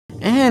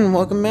And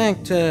welcome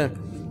back to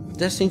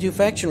Destiny 2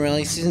 Faction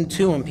Rally Season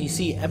 2 on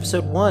PC,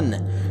 Episode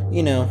 1.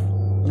 You know,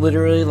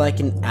 literally like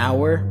an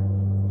hour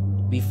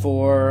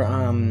before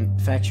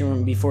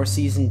before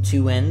Season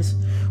 2 ends.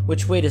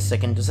 Which, wait a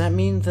second, does that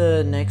mean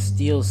the next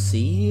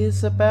DLC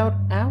is about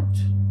out?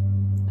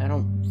 I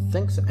don't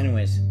think so.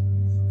 Anyways.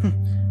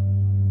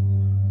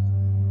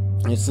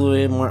 It's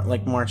literally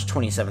like March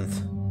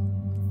 27th.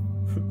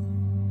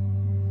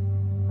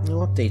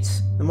 No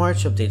updates. The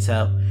March update's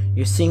out.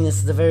 You're seeing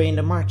this at the very end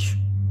of March.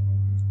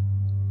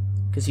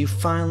 Because you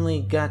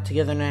finally got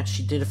together and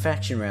actually did a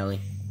faction rally.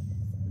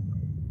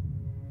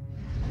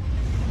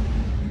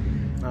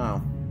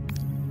 Oh.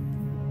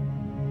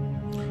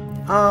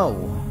 Oh,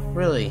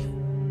 really?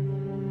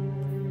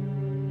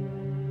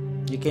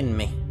 You're kidding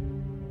me.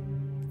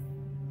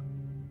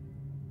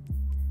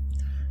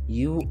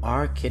 You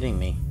are kidding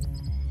me.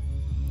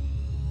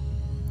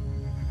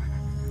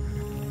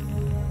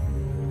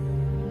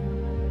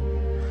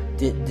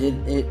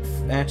 Did it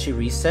actually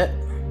reset?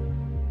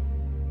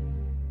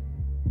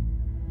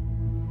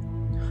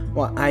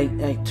 Well,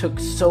 I took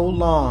so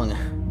long.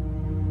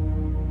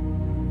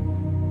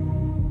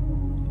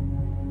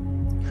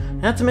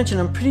 Not to mention,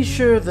 I'm pretty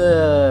sure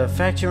the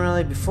faction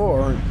rally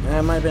before, or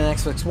it might have been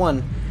Xbox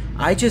One,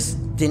 I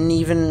just didn't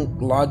even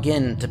log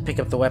in to pick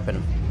up the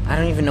weapon. I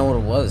don't even know what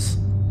it was.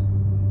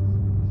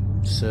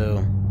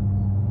 So...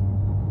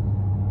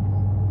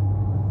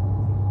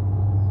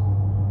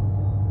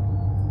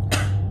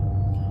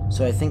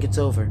 So I think it's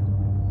over.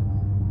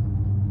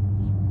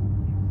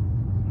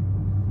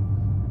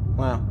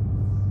 Wow.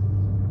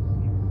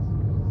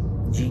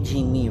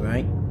 GG me,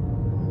 right?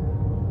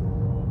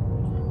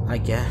 I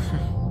guess.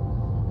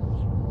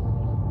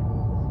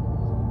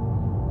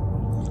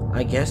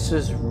 I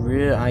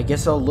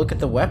guess I'll look at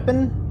the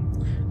weapon?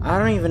 I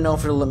don't even know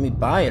if it'll let me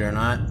buy it or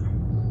not.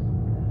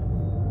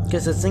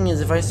 Because the thing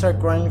is, if I start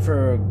grinding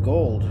for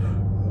gold,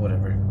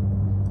 whatever.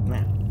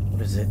 Man,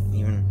 what is it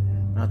even?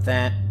 Not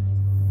that.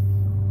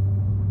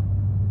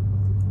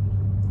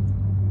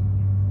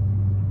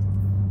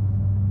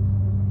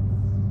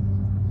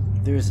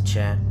 There is a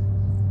chat.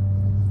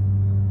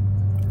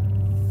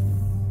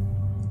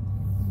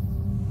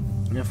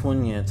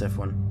 F1, yeah, it's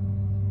F1.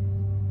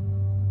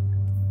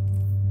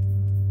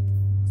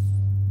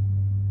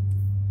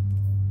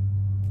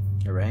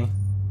 Hooray.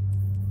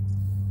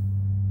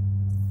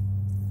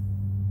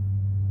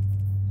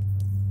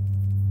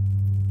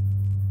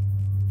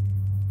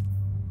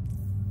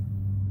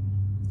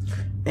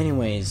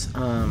 Anyways,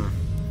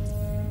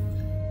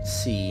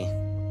 let's see.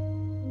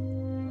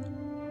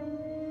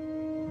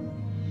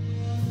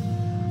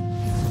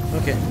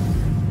 Okay.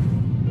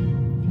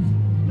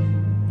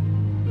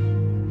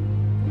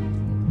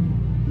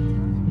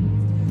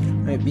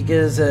 Right,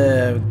 because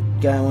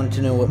guy wanted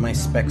to know what my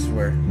specs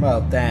were. Well,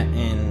 that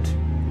and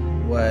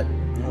what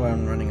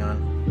I'm running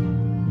on.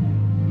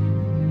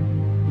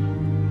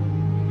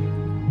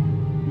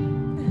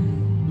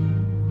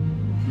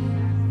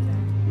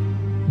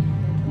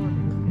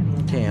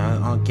 Okay,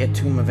 I'll get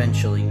to him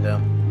eventually,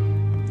 though.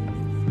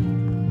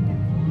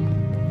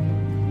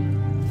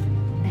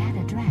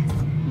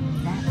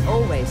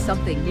 Always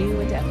something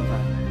new at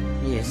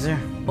Ep1. Yes, sir.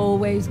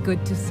 Always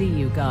good to see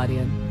you,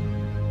 Guardian.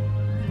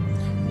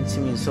 It's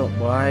me insult.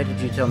 Why did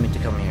you tell me to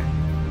come here?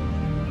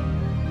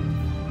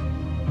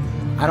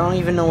 I don't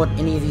even know what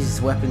any of these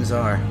weapons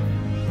are.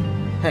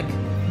 Heck,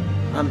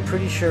 I'm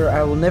pretty sure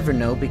I will never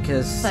know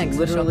because Thanks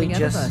literally for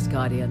just us,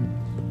 Guardian.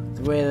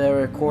 the way they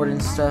record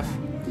and stuff.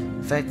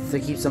 The fact that they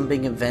keep some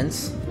big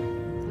events.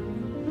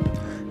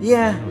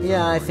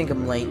 Yeah, I think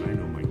I'm late.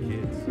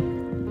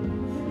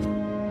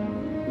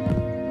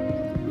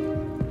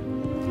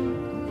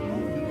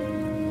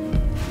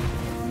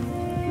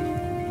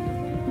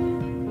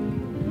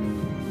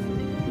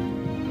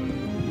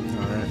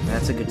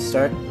 That's a good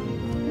start.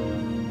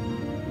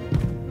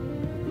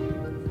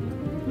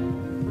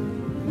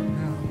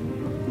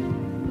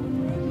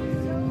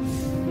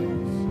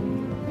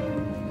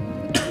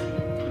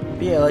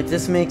 But yeah, like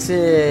this makes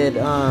it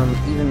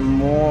even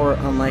more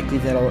unlikely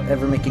that I'll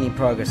ever make any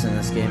progress in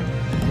this game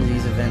with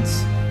these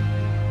events.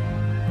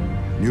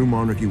 New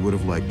Monarchy would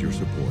have liked your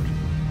support,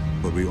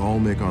 but we all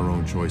make our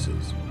own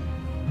choices.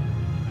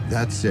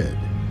 That said,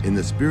 in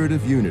the spirit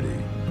of unity,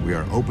 we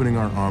are opening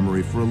our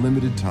armory for a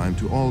limited time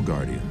to all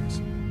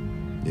Guardians.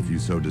 If you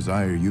so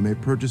desire, you may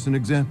purchase an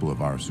example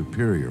of our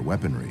superior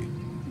weaponry.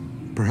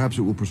 Perhaps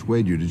it will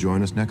persuade you to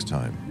join us next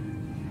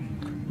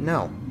time.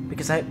 No,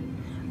 because I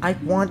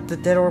want the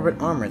Dead Orbit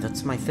armor,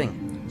 that's my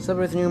thing.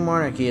 Celebrate the New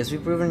Monarchy. As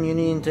we've proven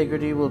unity and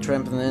integrity will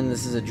triumph in the end,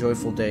 this is a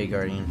joyful day,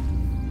 Guardian.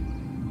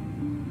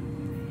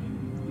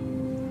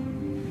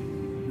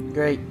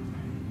 Great.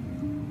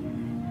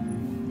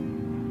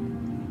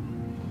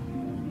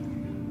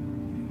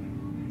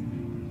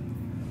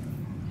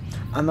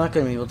 I'm not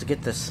gonna be able to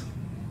get this.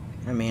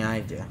 I mean,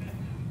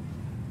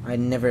 I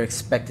never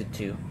expected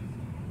to.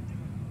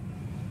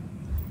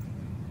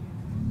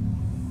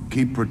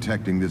 Keep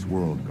protecting this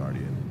world,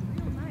 Guardian.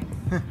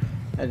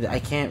 I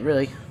can't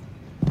really.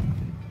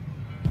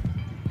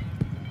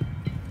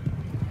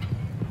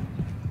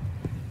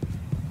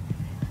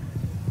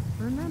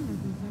 Remember,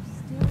 these are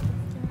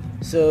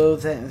still. So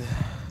that...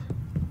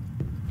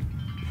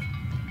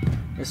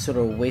 It's sort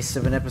of a waste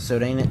of an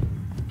episode, ain't it?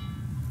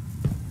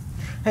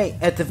 Hey,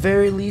 at the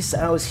very least,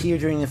 I was here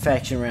during the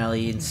faction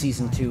rally in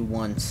Season 2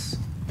 once.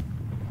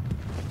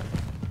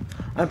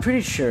 I'm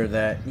pretty sure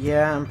that,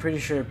 yeah, I'm pretty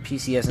sure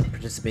PC hasn't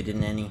participated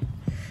in any.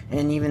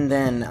 And even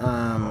then, Too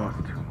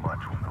much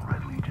when the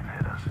Red Legion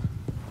hit us.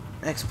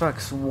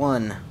 Xbox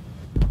One.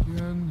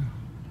 Again.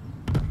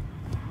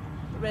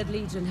 The Red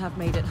Legion have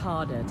made it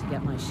harder to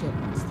get my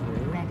shipments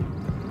through.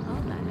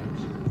 I'll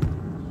manage.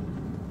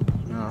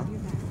 Oh.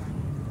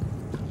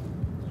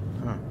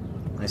 Oh,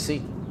 I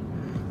see.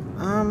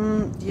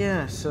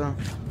 Yeah, so...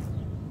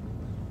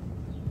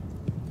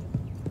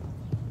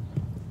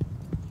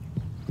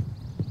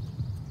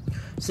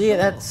 So yeah,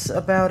 that's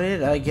about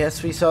it. I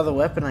guess we saw the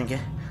weapon.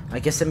 I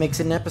guess it makes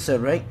it an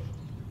episode, right?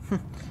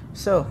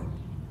 So,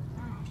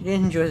 if you did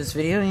enjoy this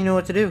video, you know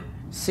what to do.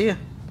 See ya.